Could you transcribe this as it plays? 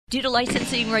Due to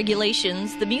licensing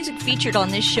regulations, the music featured on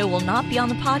this show will not be on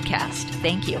the podcast.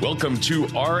 Thank you. Welcome to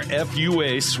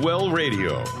RFUA Swell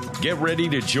Radio. Get ready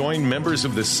to join members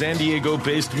of the San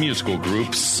Diego-based musical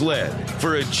group SLED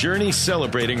for a journey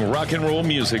celebrating rock and roll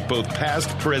music, both past,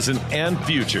 present, and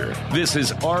future. This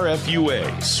is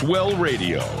RFUA Swell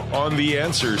Radio on The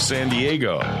Answer San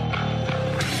Diego.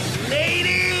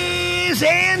 Ladies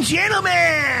and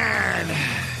gentlemen,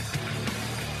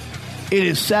 it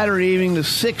is Saturday evening, the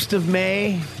 6th of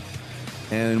May,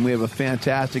 and we have a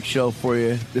fantastic show for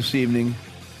you this evening.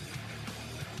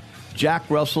 Jack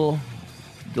Russell,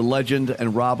 the legend,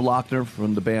 and Rob Lochner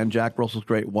from the band Jack Russell's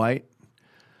Great White.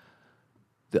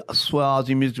 The Swell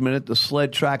Aussie Music Minute, the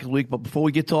SLED track of the week. But before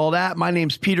we get to all that, my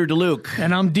name's Peter DeLuke.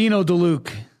 And I'm Dino DeLuke.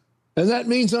 And that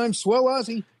means I'm Swell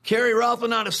Aussie. Kerry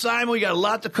Ruffin on assignment. We got a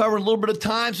lot to cover in a little bit of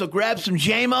time, so grab some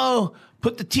JMO,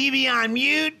 put the TV on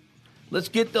mute. Let's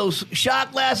get those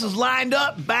shot glasses lined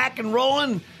up, back and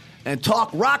rolling, and talk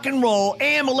rock and roll.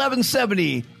 AM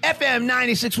 1170, FM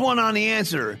 96.1 on The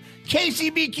Answer.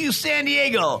 KCBQ San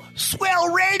Diego, Swell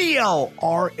Radio,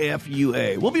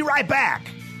 RFUA. We'll be right back.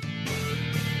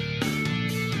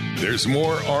 There's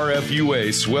more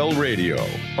RFUA Swell Radio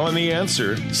on The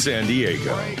Answer San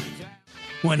Diego.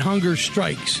 When hunger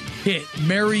strikes, hit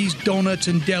Mary's Donuts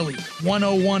and Deli,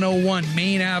 10101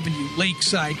 Main Avenue,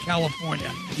 Lakeside,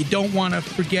 California. You don't want to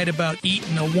forget about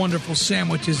eating the wonderful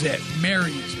sandwiches at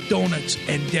Mary's Donuts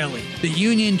and Deli. The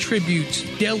Union Tribute's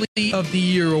Deli of the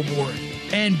Year Award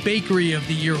and Bakery of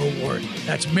the Year Award.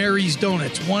 That's Mary's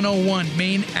Donuts, 101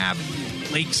 Main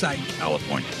Avenue, Lakeside,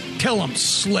 California. Tell them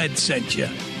SLED sent you.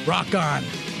 Rock on.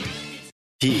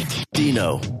 Heat,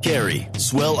 Dino, Kerry,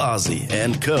 Swell Aussie,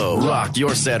 and Co. rock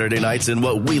your Saturday nights in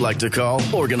what we like to call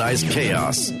organized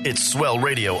chaos. It's Swell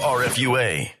Radio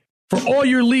RFUA. For all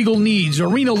your legal needs,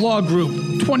 Arena Law Group,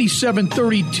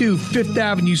 2732 Fifth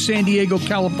Avenue, San Diego,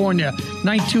 California,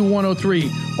 92103.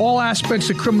 All aspects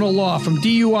of criminal law, from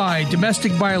DUI,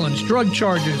 domestic violence, drug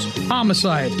charges,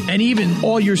 homicide, and even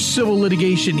all your civil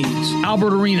litigation needs.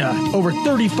 Albert Arena, over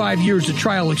 35 years of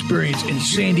trial experience in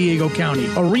San Diego County.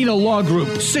 Arena Law Group,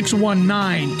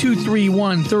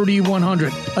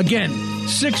 619-231-3100. Again,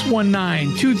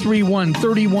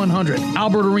 619-231-3100.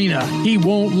 Albert Arena, he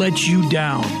won't let you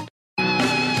down.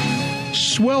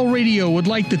 Swell Radio would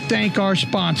like to thank our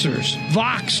sponsors: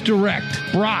 Vox Direct,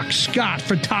 Brock Scott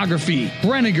Photography,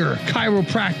 Brenniger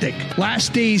Chiropractic,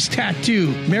 Last Days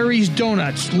Tattoo, Mary's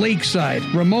Donuts, Lakeside,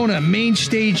 Ramona Main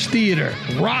Stage Theater,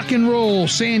 Rock and Roll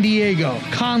San Diego,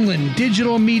 Conlin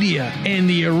Digital Media, and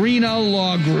the Arena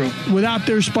Law Group. Without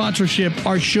their sponsorship,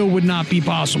 our show would not be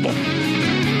possible.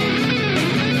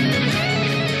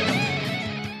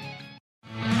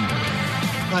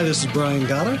 Hi, this is Brian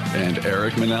Goddard. And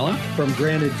Eric Manella. From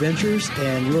Grand Adventures,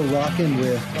 and we're rocking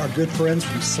with our good friends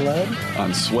from SLED.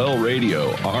 On Swell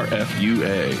Radio,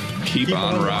 RFUA. Keep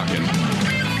on rocking.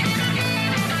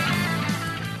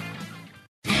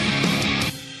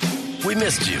 We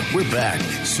missed you. We're back.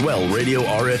 Swell Radio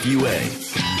RFUA.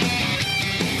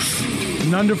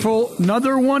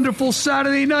 Another wonderful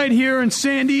Saturday night here in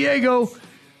San Diego.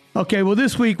 Okay, well,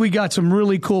 this week we got some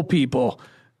really cool people.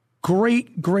 Great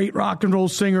rock and roll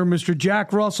singer, Mr.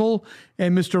 Jack Russell,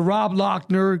 and Mr. Rob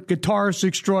Lochner, guitarist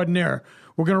extraordinaire.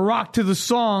 We're going to rock to the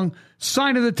song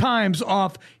Sign of the Times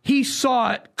off He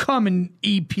Saw It Coming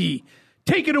EP.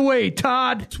 Take it away,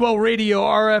 Todd. Swell Radio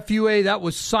RFUA, that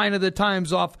was Sign of the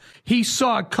Times off He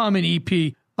Saw It Coming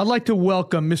EP. I'd like to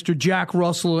welcome Mr. Jack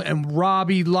Russell and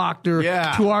Robbie Lochner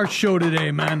to our show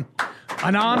today, man.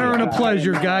 An honor and a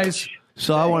pleasure, guys.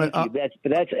 So I want to.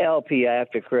 That's LP. I have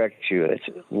to correct you. It's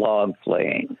log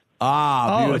playing.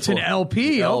 Beautiful. It's an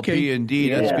LP. LP, okay,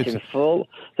 indeed. Yeah, That's good.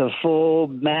 The full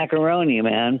macaroni,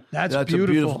 man. That's beautiful. A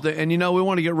beautiful thing. And we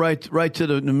want to get right to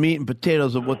the meat and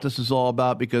potatoes of what this is all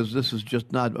about, because this is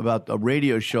just not about a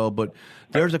radio show, but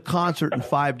there's a concert in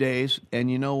 5 days, and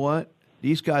you know what?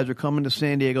 These guys are coming to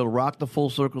San Diego to rock the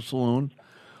Full Circle Saloon.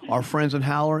 Our friends in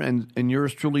Howler and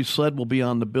yours truly, SLED, will be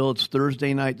on the bill. It's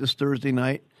this Thursday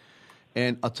night.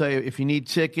 And I'll tell you, if you need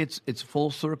tickets, it's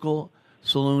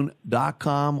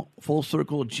fullcirclesaloon.com, Full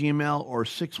Circle Gmail, or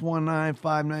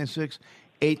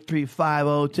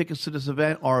 619-596-8350. Tickets to this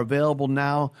event are available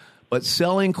now, but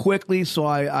selling quickly. So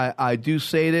I do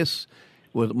say this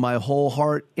with my whole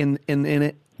heart in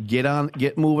it. Get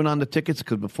moving on the tickets,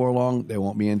 because before long there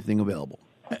won't be anything available.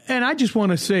 And I just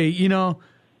want to say,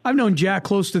 I've known Jack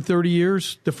close to 30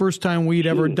 years. The first time we'd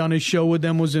ever done a show with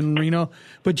them was in Reno.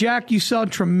 But, Jack, you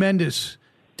sound tremendous.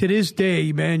 To this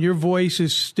day, man, your voice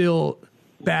is still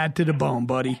bad to the bone,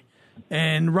 buddy.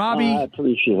 And Robbie, I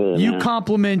appreciate it, you man.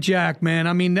 compliment Jack, man.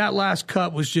 I mean, that last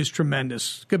cut was just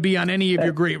tremendous. Could be on any of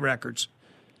your great records.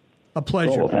 A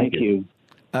pleasure. Oh, thank you.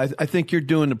 I think you're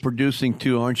doing the producing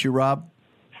too, aren't you, Rob?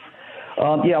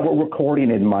 Yeah, we're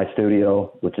recording in my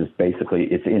studio, which is basically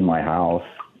it's in my house,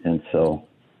 and so.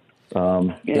 I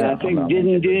think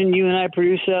didn't you and I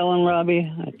produce that one, Robbie?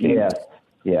 I think,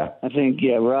 yeah. I think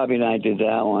Robbie and I did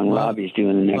that one. Well, Robbie's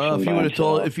doing the next well,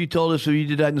 one. if you told us you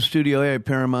did that in the studio at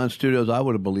Paramount Studios, I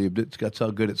would have believed it. That's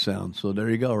how good it sounds. So there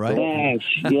you go, right? Thanks.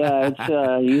 Yeah,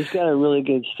 it's he's got a really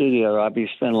good studio. Robbie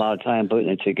spent a lot of time putting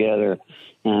it together.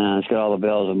 It's got all the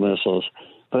bells and whistles.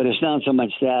 But it's not so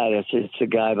much that; it's the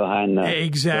guy behind the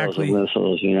bells and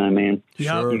whistles. You know what I mean?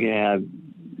 Sure. You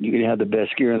can have the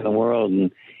best gear in the world,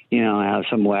 and have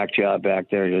some whack job back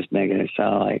there just making it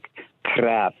sound like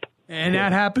crap. And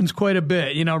that happens quite a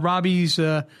bit. Robbie's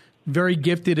very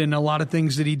gifted in a lot of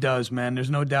things that he does, man. There's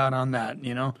no doubt on that.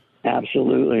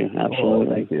 Absolutely. Oh,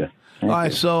 thank you. All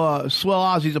right, so Swell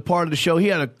Ozzy's a part of the show. He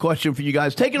had a question for you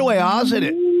guys. Take it away, Oz, hit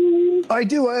it. I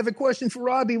do. I have a question for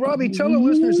Robbie. Robbie, tell our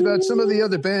listeners about some of the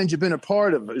other bands you've been a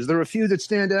part of. Is there a few that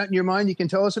stand out in your mind you can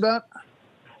tell us about?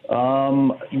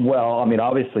 Well, I mean,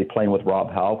 obviously playing with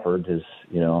Rob Halford is,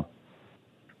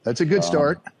 That's a good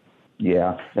start.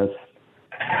 Yeah,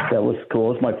 that was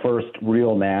cool. It's my first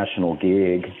real national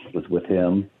gig was with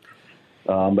him.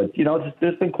 But,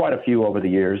 there's been quite a few over the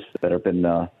years that have been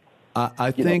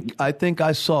I think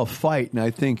I saw a fight, and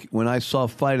I think when I saw a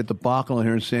fight at the Bacala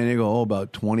here in San Diego,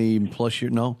 about 20 plus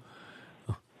years, no?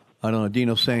 I don't know.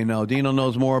 Dino's saying no. Dino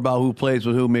knows more about who plays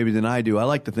with who maybe than I do. I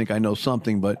like to think I know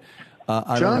something, but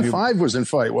I John don't know. Five was in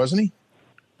Fight, wasn't he?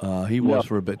 He was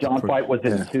for a bit. John Fight was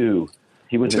in 2.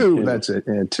 He was two, in 2. that's it.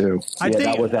 And 2. I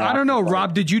don't know,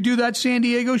 Rob, did you do that San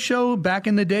Diego show back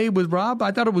in the day with Rob?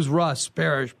 I thought it was Russ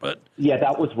Parrish, but... Yeah,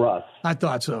 that was Russ. I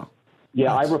thought so.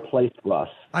 Yeah, I replaced Russ.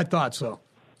 I thought so.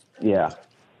 Yeah.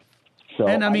 So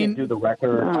and I mean, didn't do the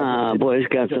record. Boy's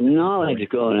got some knowledge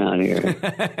going on here.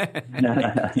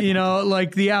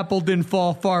 Like the apple didn't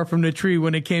fall far from the tree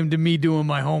when it came to me doing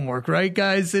my homework, right,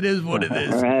 guys? It is what it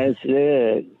is. That's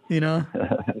it.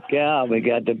 Yeah, we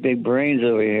got the big brains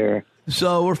over here.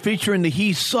 So we're featuring the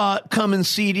He Saw It Coming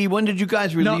CD. When did you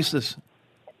guys release this?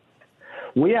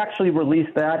 We actually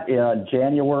released that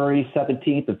January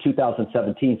 17th of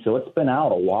 2017, so it's been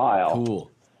out a while.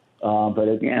 Cool.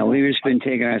 We've just been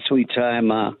taking our sweet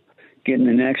time getting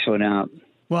the next one out.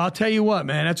 Well, I'll tell you what,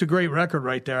 man, that's a great record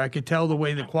right there. I could tell the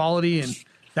way the quality and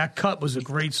that cut was a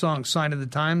great song. Sign of the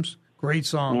Times, great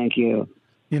song. Thank you.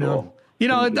 Cool.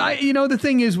 The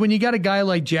thing is, when you got a guy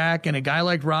like Jack and a guy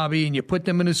like Robbie, and you put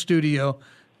them in a studio,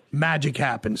 magic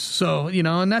happens. So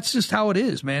and that's just how it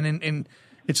is, man. And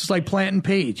it's just like planting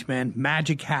Page, man.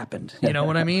 Magic happened. You know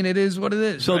what I mean? It is what it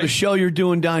is. So right? the show you're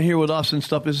doing down here with us and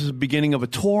stuff, is this the beginning of a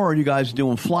tour? Or are you guys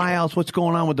doing flyouts? What's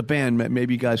going on with the band?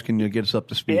 Maybe you guys can get us up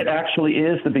to speed. It actually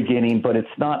is the beginning, but it's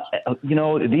not,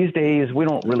 these days we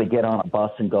don't really get on a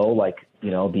bus and go like,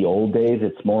 the old days.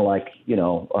 It's more like,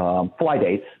 fly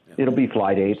dates. It'll be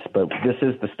fly dates, but this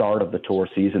is the start of the tour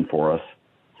season for us.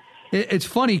 It's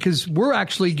funny because we're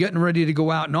actually getting ready to go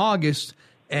out in August,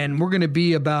 and we're going to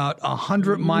be about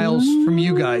 100 miles from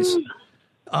you guys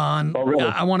on, really?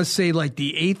 I want to say like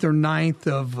the 8th or 9th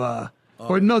of,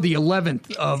 the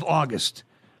 11th of August.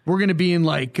 We're going to be in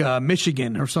like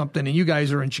Michigan or something, and you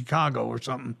guys are in Chicago or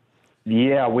something.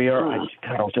 Yeah, we are. I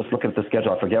was just looking at the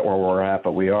schedule. I forget where we're at,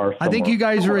 but we are. I think you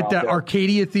guys are at the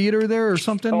Arcadia Theater there or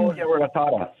something. Oh, yeah, we're at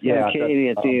Tata. Yeah,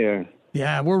 Arcadia Theater.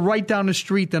 Yeah, we're right down the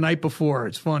street the night before.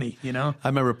 It's funny, I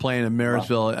remember playing in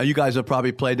Marysville. You guys have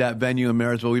probably played that venue in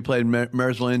Marysville. We played in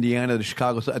Marysville, Indiana, the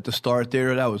Chicago at the Star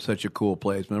Theater. That was such a cool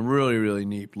place, man. Really, really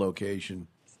neat location.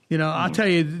 I'll tell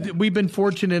you, we've been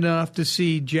fortunate enough to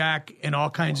see Jack in all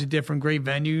kinds of different great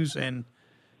venues. And,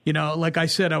 like I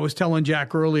said, I was telling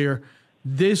Jack earlier,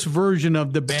 this version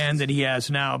of the band that he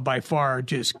has now by far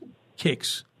just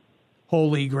kicks.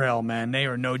 Holy grail, man. They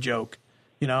are no joke,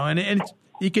 and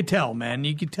you could tell, man.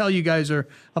 You could tell you guys are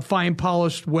a fine,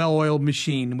 polished, well-oiled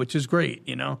machine, which is great,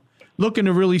 Looking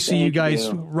to really see you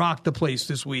guys rock the place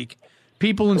this week.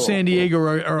 People in San Diego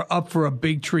are up for a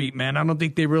big treat, man. I don't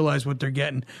think they realize what they're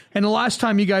getting. And the last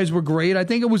time you guys were great, I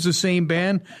think it was the same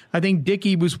band. I think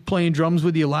Dickie was playing drums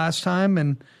with you last time,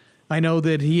 and I know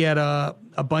that he had a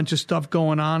bunch of stuff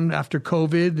going on after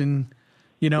COVID, and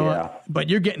but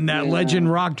you're getting that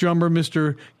legend rock drummer,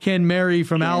 Mr. Ken Mary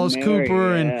from Alice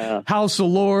Cooper and House of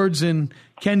Lords, and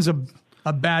Ken's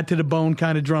a bad to the bone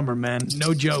kind of drummer, man.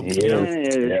 No joke. Ken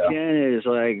is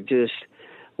like just.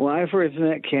 When I first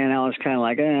met Ken, I was kind of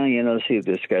like, see what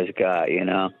this guy's got,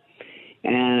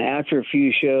 And after a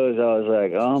few shows, I was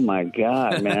like, "Oh my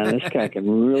God, man, this guy can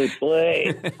really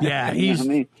play." Yeah, he's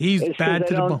it's bad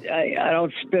to the bone. I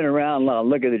don't spin around and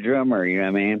look at the drummer. You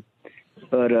know what I mean?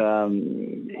 But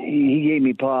he gave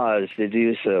me pause to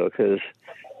do so because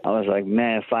I was like,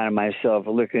 man, finding myself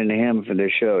looking to him for the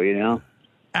show. You know?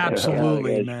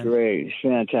 Absolutely, man. Great, he's a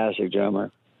fantastic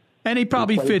drummer. And he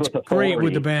probably fits great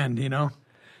with the band. You know?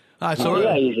 Yeah,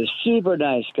 he's a super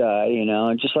nice guy. You know,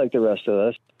 and just like the rest of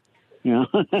us. You know?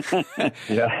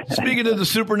 Yeah. Speaking of the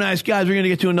super nice guys, we're going to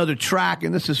get to another track,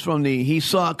 and this is from the He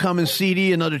Saw It Coming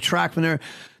CD, another track from there.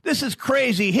 This is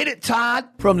Crazy. Hit it, Todd.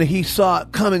 From the He Saw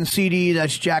It Coming CD,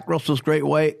 that's Jack Russell's Great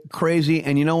Way, Crazy.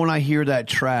 And you know, when I hear that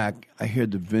track, I hear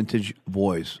the vintage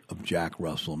voice of Jack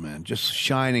Russell, man, just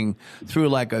shining through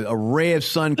like a ray of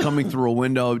sun coming through a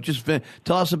window.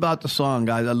 Tell us about the song,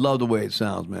 guys. I love the way it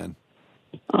sounds, man.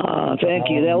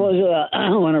 Thank you. That was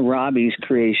one of Robbie's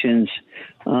creations.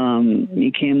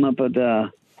 He came up with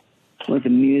the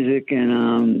music,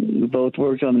 and we both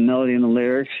worked on the melody and the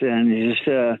lyrics, and it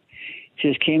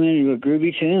just came into a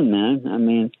groovy tune, man. I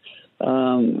mean,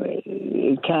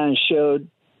 it kind of showed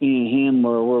me and him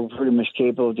where we're pretty much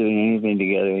capable of doing anything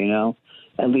together, you know.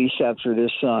 At least after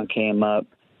this song came up,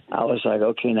 I was like,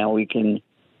 okay, now we can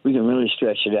really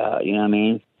stretch it out, you know what I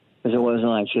mean? Because it wasn't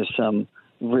like just some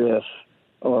riff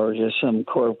or just some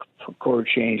chord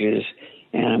changes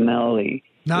and a melody.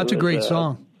 No, it's a great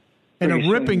song. And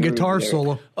a ripping guitar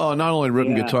solo. Oh, not only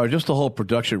ripping guitar, just the whole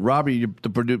production. Robbie,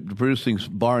 the producing's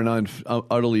bar none,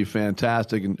 utterly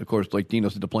fantastic. And, of course, like Dino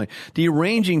said, the playing. The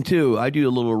arranging, too. I do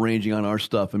a little arranging on our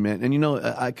stuff. And you know,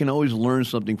 I can always learn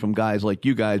something from guys like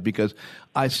you guys because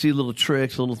I see little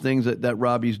tricks, little things that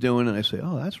Robbie's doing, and I say,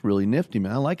 oh, that's really nifty,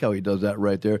 man. I like how he does that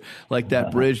right there. Like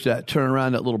that bridge, that turn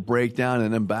around, that little breakdown,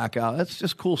 and then back out. That's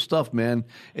just cool stuff, man.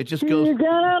 It just goes. She's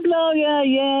gonna blow ya,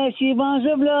 yeah. She wants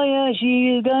to blow ya.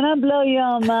 She's gonna blow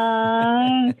your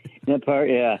mind. That part,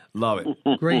 yeah. Love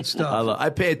it. Great stuff. I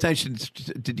pay attention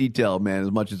to detail, man,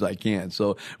 as much as I can.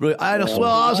 So, really,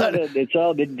 it's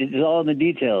all in the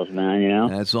details, man, you know?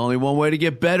 That's only one way to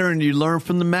get better, and you learn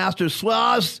from the masters.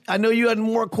 Swell, I know you had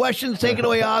more questions. Take it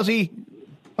away, Ozzy.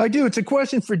 I do. It's a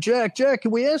question for Jack. Jack,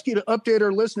 can we ask you to update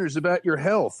our listeners about your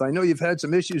health? I know you've had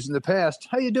some issues in the past.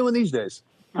 How you doing these days?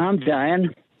 I'm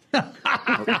dying.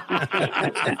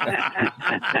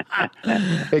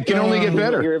 It can only get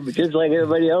better. Just like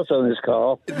everybody else on this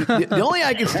call. The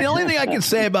only thing I can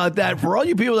say about that, for all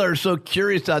you people that are so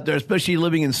curious out there, especially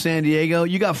living in San Diego,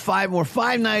 you got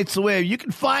 5 nights away. You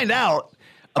can find out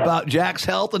about Jack's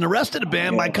health and the rest of the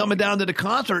band by coming down to the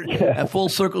concert at Full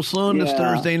Circle Saloon this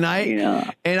Thursday night. Yeah.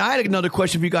 And I had another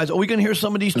question for you guys. Are we going to hear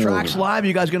some of these tracks live? Are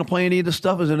you guys going to play any of this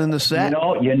stuff? Is it in the set? You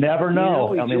know, you never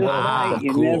know. You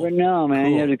never know,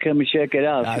 man. You have to come and check it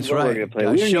out. That's right. We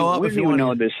don't even know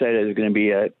what this set is going to be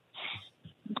yet.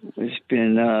 It's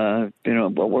been,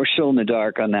 but we're still in the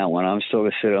dark on that one. I'm still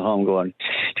going to sit at home going,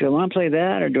 do I want to play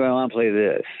that or do I want to play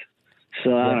this?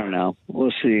 So I don't know.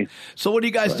 We'll see. So what do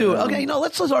you guys do? Okay,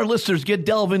 let's let our listeners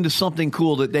delve into something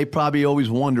cool that they probably always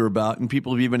wonder about, and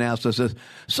people have even asked us this.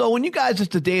 So when you guys,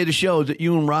 it's the day of the show, is it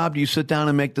you and Rob, do you sit down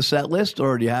and make the set list,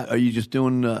 or are you just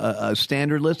doing a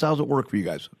standard list? How does it work for you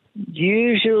guys?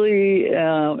 Usually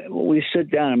we sit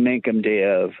down and make them day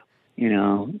of. You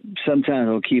know, sometimes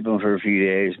we'll keep them for a few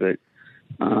days, but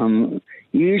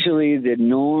usually the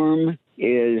norm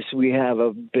is we have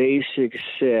a basic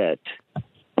set.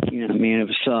 You know what I mean, of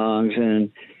songs,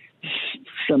 and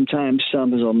sometimes some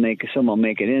will make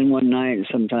it in one night, and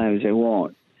sometimes they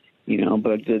won't. You know,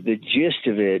 but the gist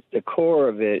of it, the core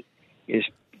of it, is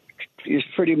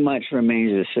pretty much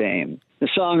remains the same. The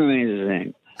song remains the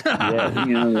same.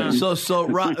 So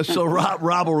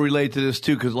Rob will relate to this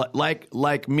too, because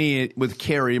like me with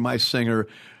Carrie, my singer.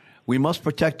 We must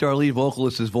protect our lead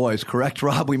vocalist's voice, correct,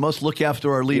 Rob? We must look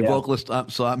after our lead vocalist.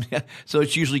 So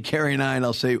it's usually Carrie and I, and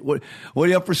I'll say, "What are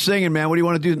you up for singing, man? What do you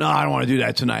want to do?" "No, I don't want to do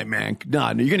that tonight, man. No,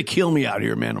 you're going to kill me out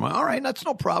here, man." I'm like, "All right, that's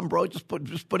no problem, bro. Just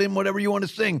put in whatever you want to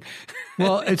sing."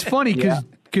 Well, it's funny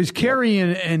because Carrie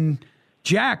and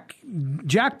Jack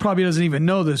probably doesn't even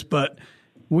know this, but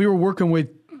we were working with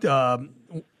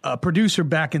a producer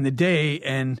back in the day,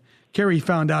 and Carrie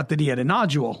found out that he had a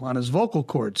nodule on his vocal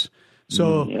cords.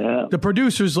 So the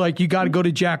producer's like, you got to go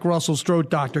to Jack Russell's throat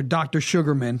doctor, Dr.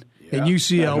 Sugarman at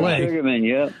UCLA. Dr. Sugarman,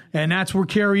 yeah. And that's where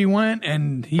Kerry went,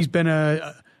 and he's been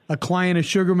a client of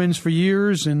Sugarman's for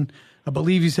years, and I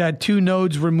believe he's had 2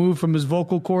 nodes removed from his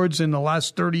vocal cords in the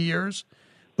last 30 years.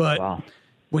 But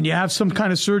when you have some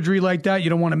kind of surgery like that, you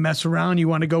don't want to mess around. You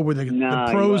want to go where the pros. You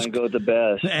want to go with the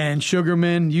best. And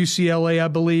Sugarman, UCLA, I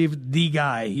believe, the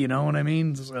guy. You know what I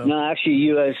mean? So, no, actually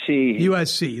USC.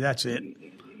 USC, that's it.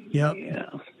 Yep. Yeah.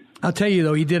 I'll tell you,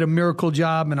 though, he did a miracle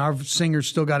job, and our singer's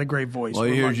still got a great voice. Well,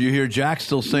 you hear Jack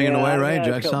still singing away, right?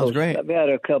 Jack sounds great. I've had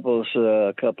a couple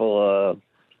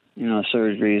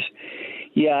surgeries.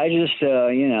 Yeah, I just,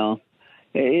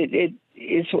 it's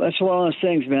one of those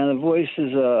things, man. The voice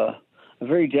is a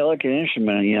very delicate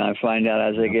instrument. I find out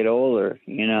as I get older.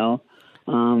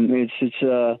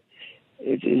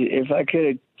 If I could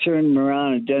have turned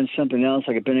around and done something else,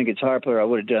 like I've been a guitar player, I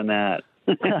would have done that.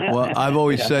 Well, I've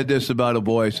always said this about a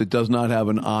voice. It does not have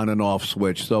an on and off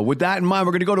switch. So with that in mind,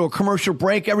 we're going to go to a commercial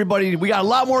break. Everybody, we got a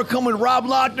lot more coming. Rob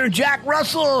Lochner, Jack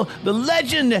Russell, the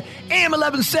legend, AM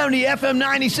 1170, FM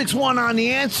 96.1 on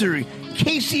The Answer,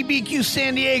 KCBQ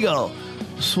San Diego,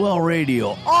 Swell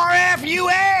Radio,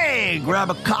 RFUA.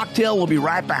 Grab a cocktail. We'll be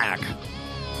right back.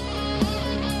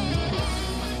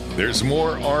 There's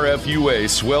more RFUA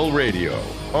Swell Radio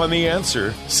on The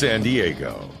Answer San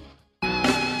Diego.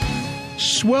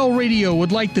 Swell Radio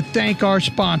would like to thank our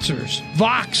sponsors: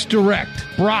 Vox Direct,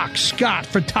 Brock Scott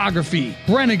Photography,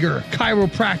 Brenniger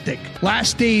Chiropractic,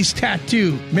 Last Days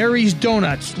Tattoo, Mary's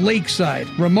Donuts, Lakeside,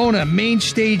 Ramona Main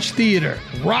Stage Theater,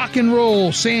 Rock and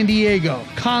Roll San Diego,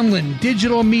 Conlin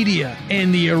Digital Media,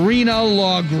 and the Arena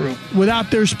Law Group.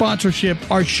 Without their sponsorship,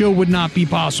 our show would not be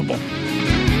possible.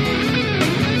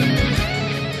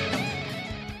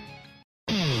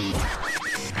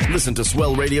 Listen to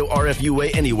Swell Radio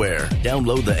RFUA anywhere.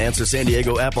 Download the Answer San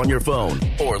Diego app on your phone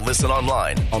or listen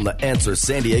online on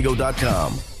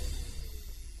theanswersandiego.com.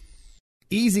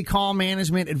 Easy call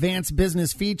management, advanced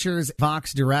business features,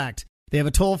 Vox Direct. They have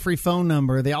a toll-free phone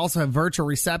number. They also have virtual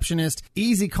receptionist,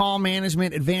 easy call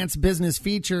management, advanced business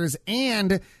features,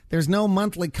 and there's no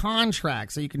monthly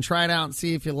contract, so you can try it out and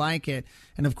see if you like it.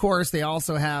 And, of course, they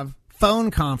also have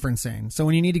phone conferencing. So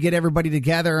when you need to get everybody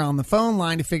together on the phone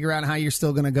line to figure out how you're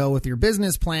still going to go with your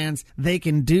business plans, they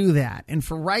can do that. And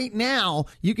for right now,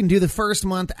 you can do the first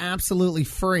month absolutely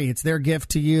free. It's their gift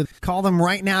to you. Call them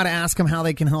right now to ask them how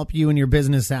they can help you and your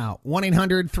business out.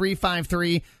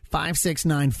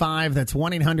 1-800-353-5695. That's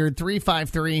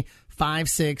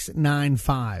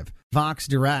 1-800-353-5695. Vox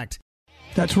Direct.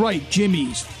 That's right,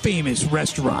 Jimmy's famous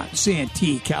restaurant,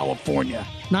 Santee, California.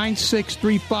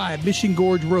 9635 Mission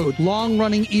Gorge Road.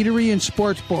 Long-running eatery and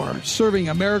sports bar, serving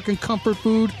American comfort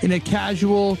food in a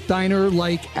casual,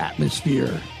 diner-like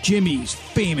atmosphere. Jimmy's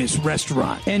famous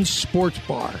restaurant and sports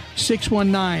bar.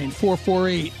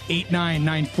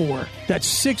 619-448-8994.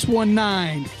 That's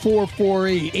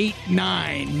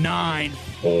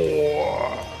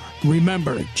 619-448-8994.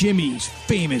 Remember, Jimmy's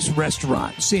famous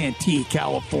restaurant, Santee,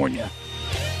 California.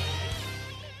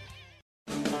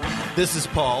 This is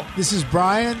Paul. This is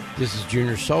Brian. This is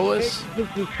Junior Solis. Hey,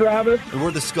 this is Travis. And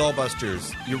we're the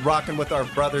Skullbusters. You're rocking with our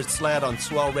brother Sled on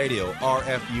Swell Radio,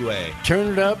 RFUA.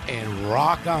 Turn it up and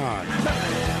rock on.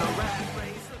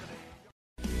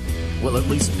 Well, at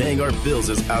least paying our bills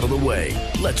is out of the way.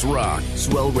 Let's rock.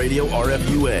 Swell Radio,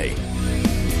 RFUA.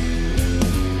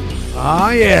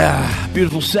 Oh, yeah.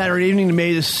 Beautiful Saturday evening,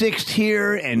 May the 6th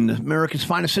here in America's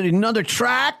finest city. Another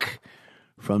track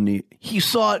from the He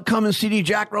Saw It Coming CD,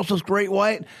 Jack Russell's Great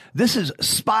White. This is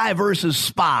Spy versus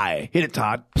Spy. Hit it,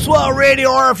 Todd. Swell Radio,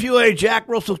 RFUA, Jack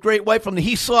Russell's Great White from the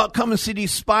He Saw It Coming CD,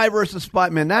 Spy versus Spy.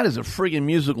 Man, that is a friggin'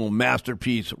 musical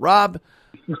masterpiece. Rob,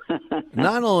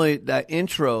 not only that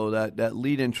intro, that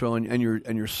lead intro and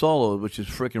your solo, which is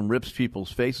frickin' rips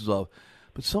people's faces off,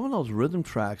 but some of those rhythm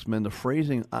tracks, man, the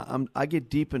phrasing, I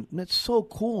get deep in. It's so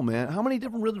cool, man. How many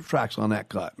different rhythm tracks on that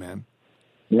cut, man?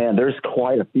 Man, there's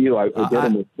quite a few. I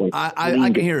can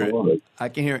hear it. I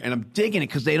can hear it, and I'm digging it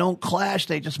because they don't clash;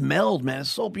 they just meld, man. It's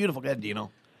so beautiful. Go ahead,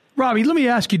 Dino. Robbie, let me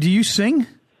ask you: do you sing?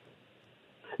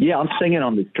 Yeah, I'm singing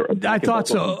on this. I thought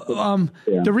so.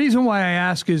 The reason why I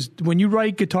ask is when you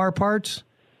write guitar parts,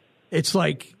 it's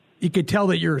like you could tell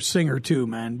that you're a singer too,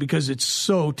 man, because it's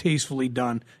so tastefully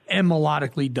done and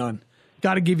melodically done.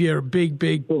 Got to give you a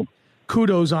big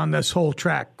kudos on this whole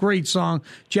track. Great song.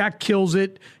 Jack kills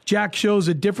it. Jack shows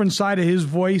a different side of his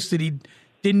voice that he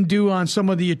didn't do on some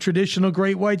of the traditional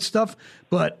Great White stuff,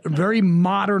 but a very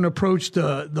modern approach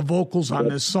to the vocals on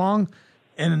this song.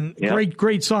 And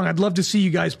great song. I'd love to see you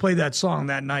guys play that song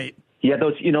that night. Yeah,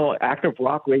 those, active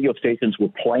rock radio stations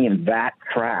were playing that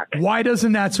track. Why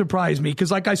doesn't that surprise me?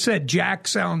 Because like I said, Jack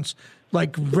sounds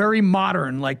like very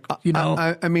modern, I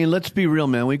mean, let's be real,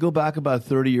 man. We go back about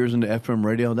 30 years into FM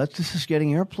radio. This is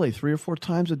getting airplay 3 or 4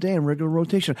 times a day in regular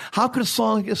rotation. How could a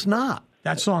song like this not?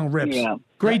 That song rips. Yeah.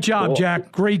 Great job,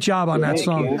 Jack. Great job on that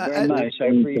song. Thank you very much. I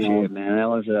appreciate it, man. That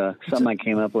was something I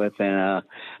came up with. And I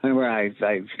remember I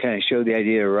kind of showed the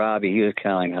idea to Robbie. He was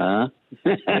kind of like,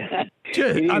 huh? He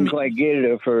didn't quite get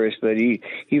it at first, but he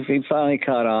finally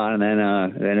caught on,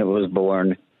 and then it was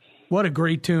born. What a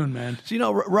great tune, man.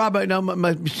 So, Rob, I know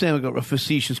I'm saying a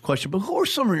facetious question, but who are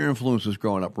some of your influences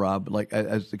growing up, Rob, like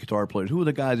as the guitar players? Who are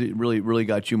the guys that really, really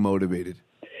got you motivated?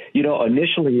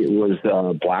 Initially it was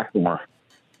Blackmore.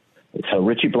 So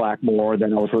Richie Blackmore,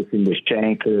 then I was listening to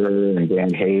Shanker and Van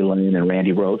Halen and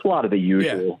Randy Rhoads, a lot of the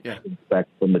usual back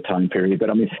from the time period. But,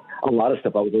 a lot of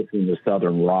stuff, I was listening to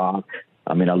Southern rock.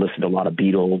 I listened to a lot of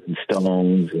Beatles and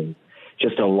Stones and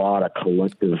just a lot of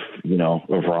collective, a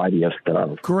variety of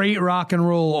stuff. Great rock and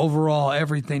roll overall,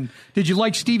 everything. Did you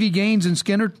like Stevie Gaines and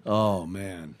Skinner? Oh,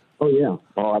 man. Oh, yeah.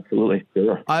 Oh, absolutely.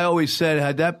 Sure. I always said,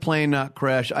 had that plane not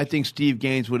crashed, I think Steve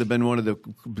Gaines would have been one of the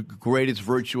greatest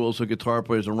virtuoso guitar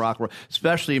players in rock,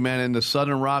 especially, man, in the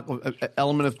Southern rock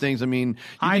element of things.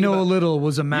 I Know a Little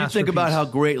was a masterpiece. You think about how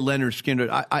great Leonard Skinner.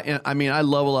 I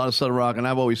love a lot of Southern rock, and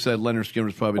I've always said Leonard Skinner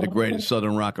is probably the greatest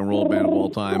Southern rock and roll band of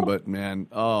all time. But man,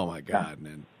 oh my God,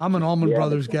 man. I'm an Allman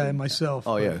Brothers guy myself.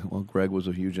 Oh yeah, well, Greg was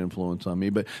a huge influence on me,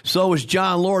 but so was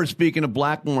John Lord. Speaking of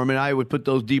Blackmore, I would put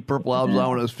those Deep Purple albums on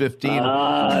when I was 15.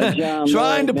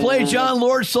 Trying to play John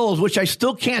Lord solos, which I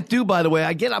still can't do, by the way.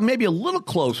 I'm maybe a little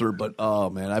closer, but oh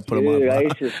man, I put them on. I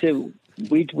used to sit.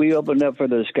 We opened up for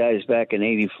those guys back in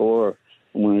 '84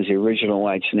 when it was the original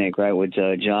Whitesnake, right? With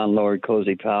John Lord,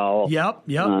 Cozy Powell. Yep.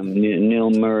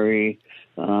 Neil Murray.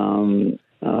 Who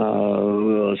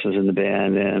else was in the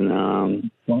band?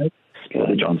 And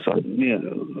John Sykes. Yeah,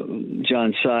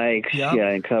 John Sykes. Yep. Yeah,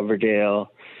 and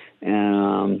Coverdale.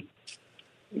 And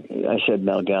I said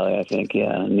Mel Galley, I think.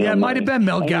 Yeah. It might have been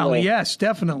Mel Galley. Yes,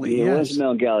 definitely. Yeah, yes. It was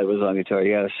Mel Galley was on guitar.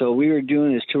 Yeah. So we were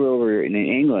doing this tour over in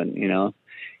England, and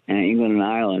England and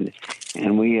Ireland.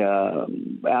 And we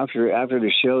after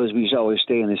the shows, we used to always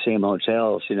stay in the same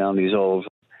hotels, these old,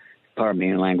 pardon me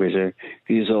in language there,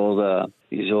 these old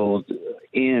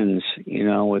inns,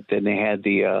 then they had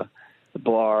the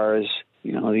bars,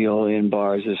 the old inn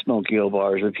bars, the smoky old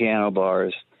bars, the piano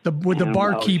bars. With the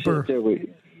barkeeper.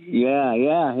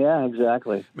 Yeah,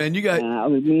 exactly. Man, you guys.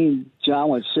 Me and John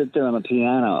would sit there on the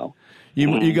piano.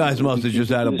 You guys must have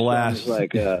just had a blast.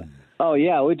 Like,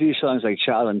 we'd do songs like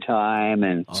Child in Time.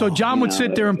 And so John would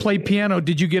sit there and play piano.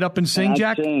 Did you get up and sing,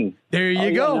 Jack? Sing. There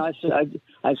you go. No,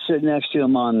 I'd sit next to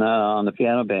him on the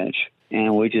piano bench,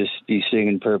 and we'd just be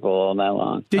singing Purple all night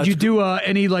long. Did you do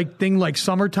any thing like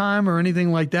Summertime or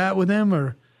anything like that with him,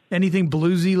 or anything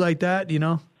bluesy like that?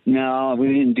 No, we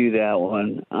didn't do that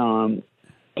one.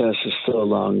 This is so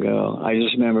long ago. I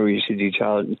just remember we used to do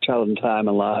Child in Time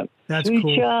a lot. That's Sweet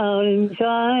cool. Child in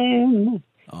Time,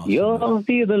 awesome, you'll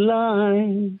see the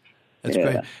line. That's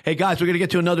great. Hey, guys, we're going to get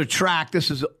to another track. This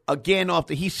is, again, off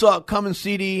the He Saw It Coming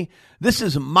CD. This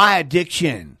is My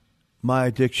Addiction. My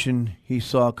Addiction, He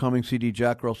Saw It Coming CD.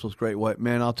 Jack Russell's Great White.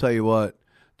 Man, I'll tell you what.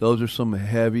 Those are some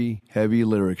heavy, heavy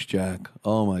lyrics, Jack.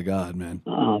 Oh, my God, man.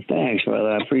 Oh, thanks,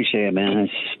 brother. I appreciate it, man.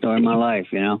 It's the story of my life,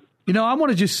 I want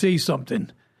to just say something.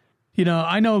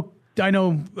 I know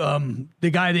the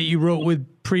guy that you wrote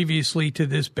with previously to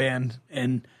this band,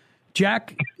 and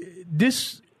Jack,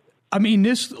 this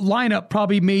lineup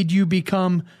probably made you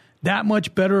become that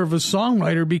much better of a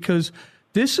songwriter, because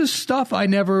this is stuff I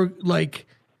never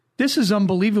this is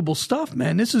unbelievable stuff,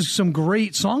 man. This is some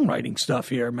great songwriting stuff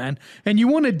here, man. And you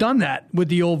wouldn't have done that with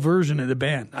the old version of the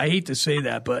band. I hate to say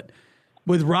that, but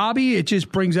with Robbie, it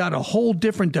just brings out a whole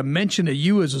different dimension of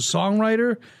you as a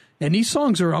songwriter. And these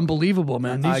songs are unbelievable,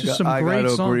 man. These are some great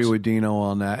songs. I got to agree with Dino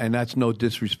on that. And that's no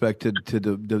disrespect to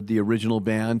the original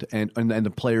band and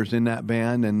the players in that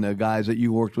band and the guys that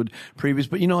you worked with previous.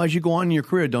 But, as you go on in your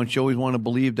career, don't you always want to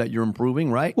believe that you're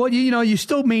improving, right? Well, you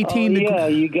still maintain you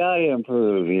got to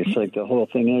improve. It's like the whole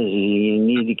thing is you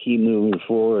need to keep moving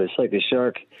forward. It's like the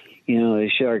shark. The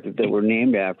shark that we're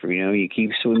named after, you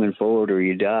keep swimming forward or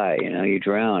you die, you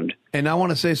drowned. And I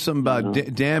want to say something about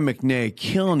Dan McNay,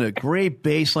 killing it. Great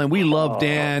bass line. We love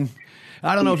Dan.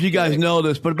 I don't know if you guys know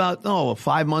this, but about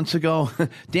 5 months ago,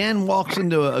 Dan walks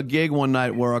into a gig one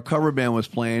night where a cover band was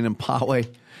playing in Poway.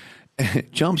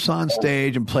 Jumps on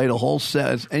stage and played a whole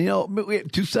set. And, we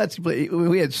had 2 sets.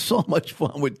 We had so much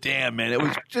fun with Dan, man. It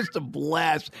was just a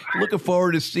blast. Looking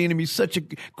forward to seeing him. He's such a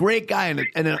great guy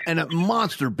and a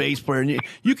monster bass player. And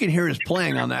you can hear his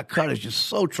playing on that cut. It's just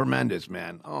so tremendous,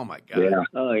 man. Oh, my God. Yeah.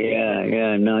 Oh,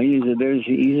 yeah. No, he's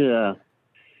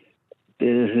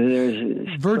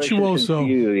virtuoso.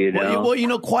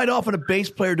 Well, quite often a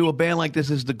bass player to a band like this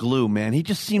is the glue, man. He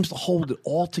just seems to hold it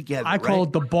all together. I call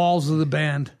it the balls of the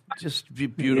band. Just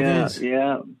beautiful.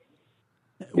 Yeah.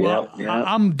 Well,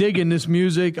 I'm digging this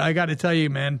music. I got to tell you,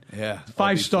 man. Yeah.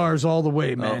 5 stars all the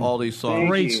way, man. All these songs.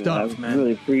 Great stuff, man. I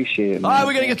really appreciate it, man. All right,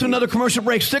 we're going to get to another commercial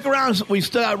break. Stick around. We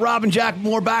still got Rob and Jack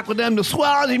more back with them. The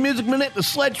Swell Aussie Music Minute, the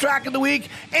Sled Track of the Week,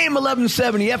 AM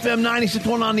 1170, FM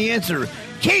 96.1 on The Answer.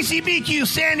 KCBQ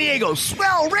San Diego,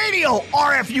 Swell Radio,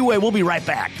 RFUA. We'll be right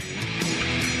back.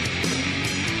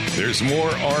 There's more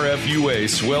RFUA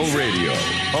Swell Radio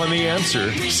on The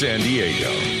Answer San Diego.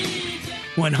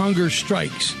 When hunger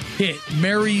strikes, hit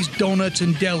Mary's Donuts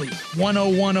and Deli,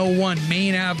 10101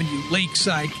 Main Avenue,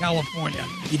 Lakeside, California.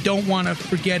 You don't want to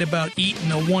forget about eating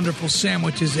the wonderful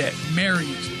sandwiches at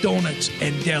Mary's Donuts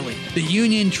and Deli. The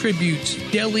Union Tribute's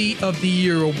Deli of the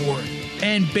Year Award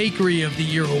and Bakery of the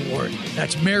Year Award.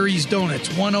 That's Mary's Donuts,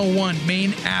 101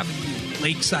 Main Avenue,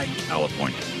 Lakeside,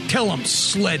 California. Tell them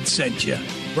Sled sent you.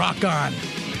 Rock on.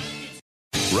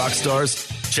 Rock stars?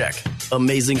 Check.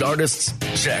 Amazing artists?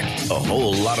 Check. A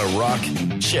whole lot of rock?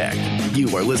 Check.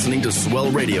 You are listening to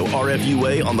Swell Radio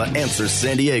RFUA on The Answer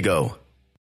San Diego.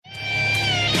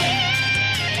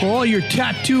 For all your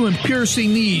tattoo and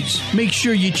piercing needs, make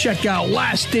sure you check out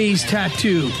Last Days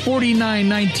Tattoo,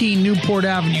 4919 Newport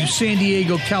Avenue, San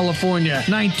Diego, California,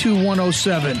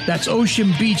 92107. That's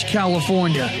Ocean Beach,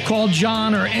 California. Call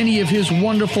John or any of his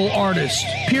wonderful artists.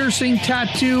 Piercing,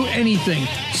 tattoo, anything.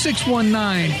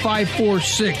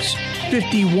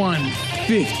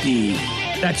 619-546-5150.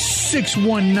 That's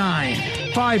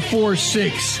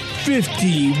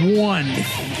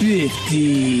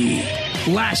 619-546-5150.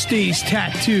 Last Days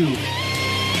Tattoo.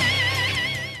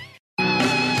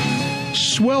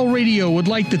 Swell Radio would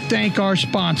like to thank our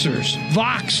sponsors: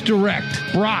 Vox Direct,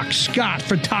 Brock Scott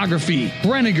Photography,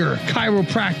 Brenniger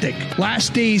Chiropractic,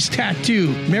 Last Days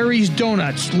Tattoo, Mary's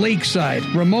Donuts, Lakeside,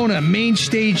 Ramona Main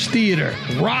Stage Theater,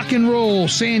 Rock and Roll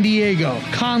San Diego,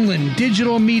 Conlin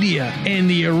Digital Media, and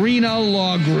the Arena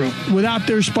Law Group. Without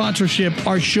their sponsorship,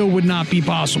 our show would not be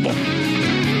possible.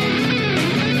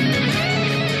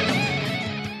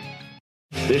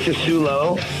 This is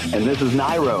Sulo, and this is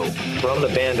Nairo from the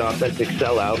band Authentic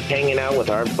Sellout, hanging out with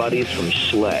our buddies from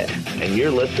Sled. And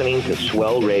you're listening to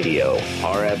Swell Radio,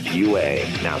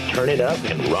 RFUA. Now turn it up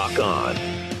and rock on.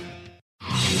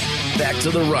 Back to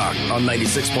the rock on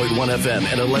 96.1 FM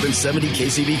and 1170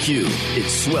 KCBQ.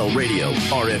 It's Swell Radio,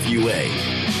 RFUA.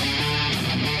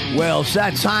 Well, it's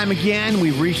that time again.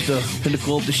 We've reached the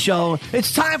pinnacle of the show.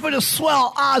 It's time for the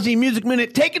Swell Aussie Music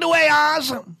Minute. Take it away,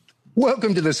 Oz.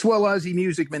 Welcome to the Swell Aussie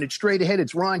Music Minute. Straight ahead,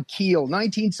 it's Ron Keel.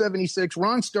 1976,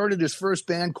 Ron started his first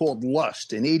band called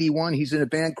Lust. In 81, he's in a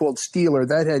band called Steeler.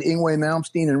 That had Yngwie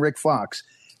Malmsteen and Rick Fox.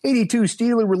 82,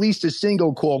 Steeler released a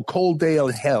single called Cold Day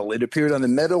of Hell. It appeared on the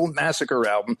Metal Massacre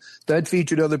album. That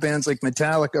featured other bands like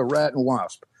Metallica, Rat, and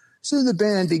Wasp. So the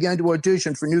band began to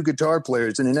audition for new guitar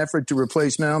players in an effort to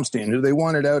replace Malmsteen, who they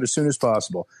wanted out as soon as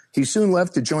possible. He soon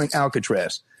left to join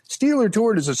Alcatraz. Steeler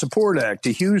toured as a support act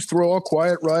to Hughes, Thrall,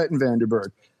 Quiet Riot, and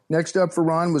Vanderberg. Next up for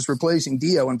Ron was replacing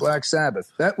Dio in Black Sabbath.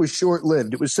 That was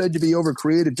short-lived. It was said to be over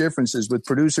creative differences with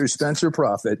producer Spencer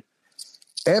Prophet.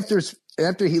 After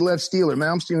he left Steeler,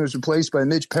 Malmsteen was replaced by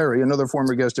Mitch Perry, another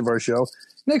former guest of our show.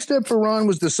 Next up for Ron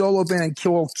was the solo band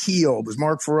Keel. It was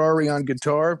Mark Ferrari on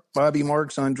guitar, Bobby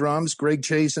Marks on drums, Greg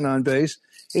Chasin on bass.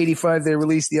 85, they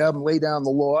released the album Lay Down the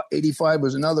Law. 85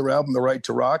 was another album, The Right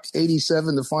to Rock.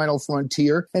 87, The Final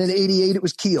Frontier. And in 88, it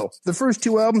was Keel. The first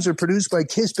two albums are produced by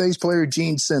Kiss bass player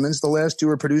Gene Simmons. The last two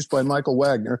are produced by Michael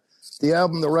Wagner. The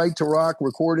album The Right to Rock,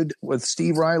 recorded with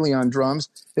Steve Riley on drums.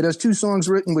 It has two songs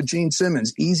written with Gene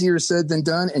Simmons, Easier Said Than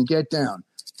Done and Get Down.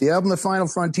 The album The Final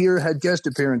Frontier had guest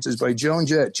appearances by Joan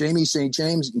Jett, Jamie St.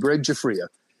 James, and Greg Giuffria.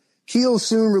 Keel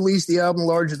soon released the album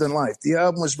Larger Than Life. The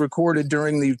album was recorded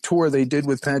during the tour they did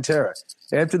with Pantera.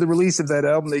 After the release of that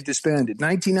album, they disbanded.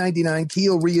 1999,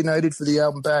 Keel reunited for the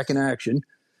album Back in Action.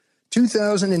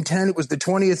 2010, it was the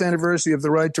 20th anniversary of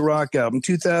the Right to Rock album.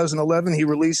 2011, he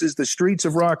releases The Streets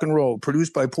of Rock and Roll,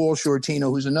 produced by Paul Shortino,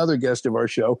 who's another guest of our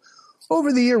show.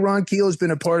 Over the year, Ron Keel has been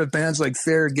a part of bands like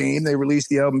Fair Game. They released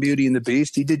the album Beauty and the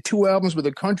Beast. He did two albums with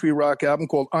a country rock album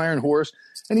called Iron Horse,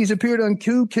 and he's appeared on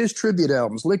two Kiss tribute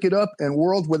albums, Lick It Up and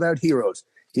World Without Heroes.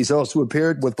 He's also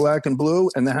appeared with Black and Blue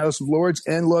and the House of Lords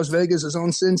and Las Vegas'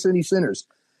 own Sin City Sinners.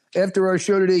 After our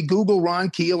show today, Google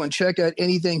Ron Keel and check out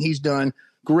anything he's done.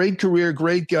 Great career,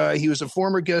 great guy. He was a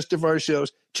former guest of our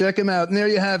shows. Check him out. And there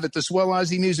you have it, the Swell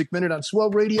Aussie Music Minute on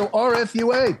Swell Radio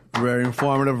RFUA. Very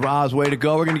informative, Roz. Way to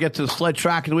go. We're going to get to the Sled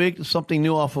Track of the Week. Something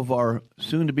new off of our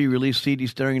soon-to-be-released CD,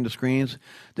 Staring into Screens.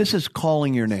 This is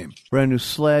Calling Your Name. Brand new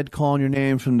Sled, Calling Your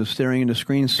Name from the Staring into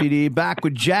Screens CD. Back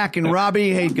with Jack and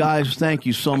Robbie. Hey, guys, thank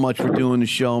you so much for doing the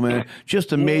show, man.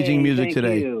 Just amazing music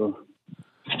today. You.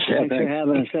 Thanks for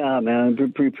having us out, man.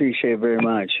 We appreciate it very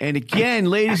much. And again,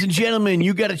 ladies and gentlemen,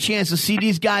 you got a chance to see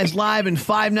these guys live in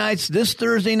 5 nights this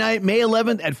Thursday night, May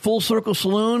 11th at Full Circle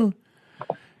Saloon.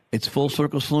 It's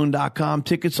FullCircleSaloon.com.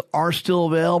 Tickets are still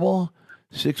available.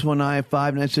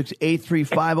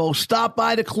 619-596-8350. Stop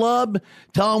by the club.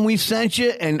 Tell them we sent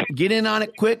you and get in on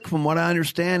it quick. From what I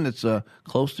understand, it's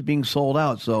close to being sold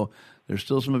out. So there's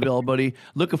still some availability.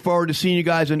 Looking forward to seeing you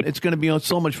guys, and it's going to be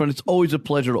so much fun. It's always a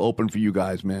pleasure to open for you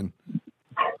guys, man.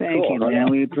 Thank you, man.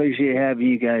 We appreciate having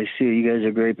you guys, too. You guys are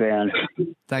a great band.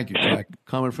 Thank you, Jack.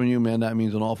 Coming from you, man, that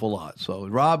means an awful lot. So,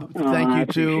 Rob, thank you,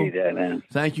 too. I appreciate that, man.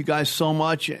 Thank you guys so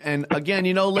much. And again,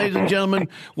 ladies and gentlemen,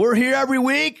 we're here every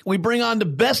week. We bring on the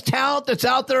best talent that's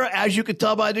out there, as you can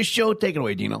tell by this show. Take it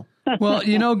away, Dino. Well,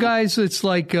 guys, it's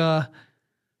like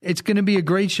it's going to be a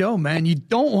great show, man. You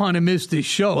don't want to miss this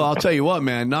show. Well, I'll tell you what,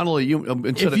 man. Not only you,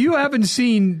 if you haven't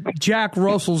seen Jack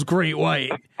Russell's Great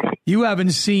White, you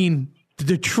haven't seen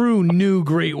the true new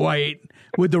Great White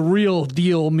with the real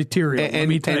deal material.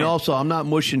 And also, I'm not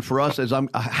mushing for us as I'm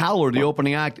Howler, the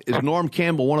opening act, is Norm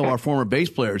Campbell, one of our former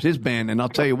bass players, his band. And I'll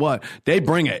tell you what, they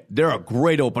bring it. They're a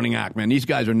great opening act, man. These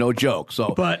guys are no joke.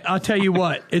 But I'll tell you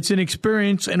what, it's an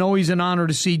experience and always an honor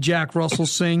to see Jack Russell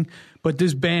sing. But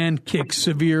this band kicks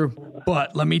severe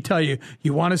butt. Let me tell you,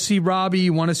 you want to see Robbie,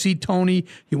 you want to see Tony,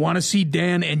 you want to see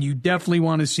Dan, and you definitely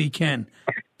want to see Ken.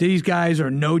 These guys are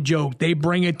no joke. They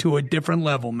bring it to a different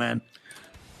level, man.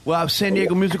 We'll have San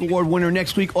Diego Music Award winner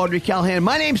next week, Audrey Callahan.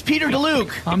 My name's Peter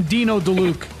DeLuke. I'm Dino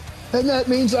DeLuke. And that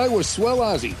means I was Swell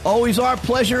Ozzy. Always our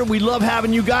pleasure. We love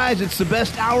having you guys. It's the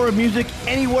best hour of music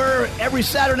anywhere, every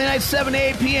Saturday night, 7 to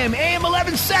 8 p.m. AM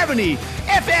 1170,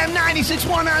 FM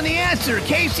 96.1 on The Answer,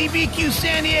 KCBQ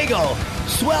San Diego,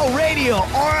 Swell Radio,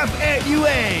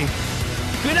 RFUA.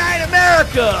 Good night,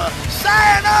 America.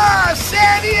 Sayonara,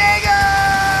 San Diego.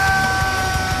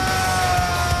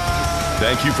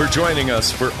 Thank you for joining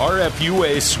us for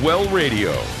RFUA Swell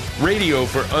Radio, radio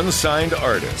for unsigned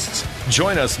artists.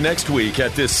 Join us next week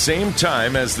at this same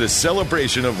time as the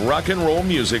celebration of rock and roll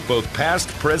music, both past,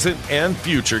 present, and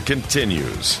future,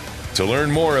 continues. To learn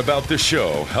more about the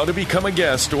show, how to become a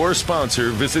guest or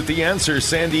sponsor, visit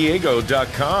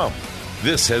theanswersandiego.com.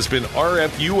 This has been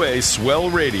RFUA Swell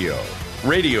Radio,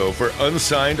 radio for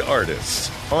unsigned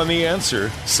artists on The Answer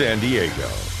San Diego.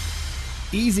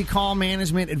 Easy call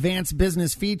management, advanced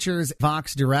business features,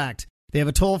 Vox Direct. They have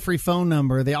a toll-free phone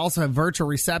number. They also have virtual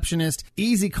receptionist,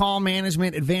 easy call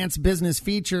management, advanced business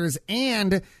features,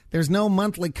 and there's no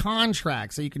monthly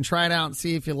contract, so you can try it out and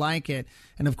see if you like it.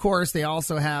 And, of course, they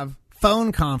also have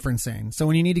phone conferencing. So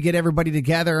when you need to get everybody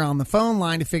together on the phone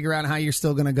line to figure out how you're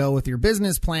still going to go with your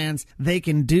business plans, they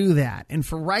can do that. And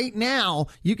for right now,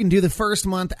 you can do the first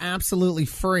month absolutely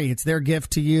free. It's their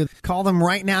gift to you. Call them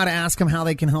right now to ask them how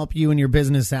they can help you and your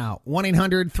business out.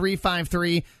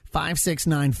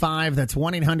 1-800-353-5695. That's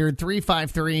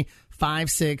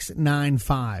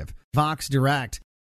 1-800-353-5695. Vox Direct.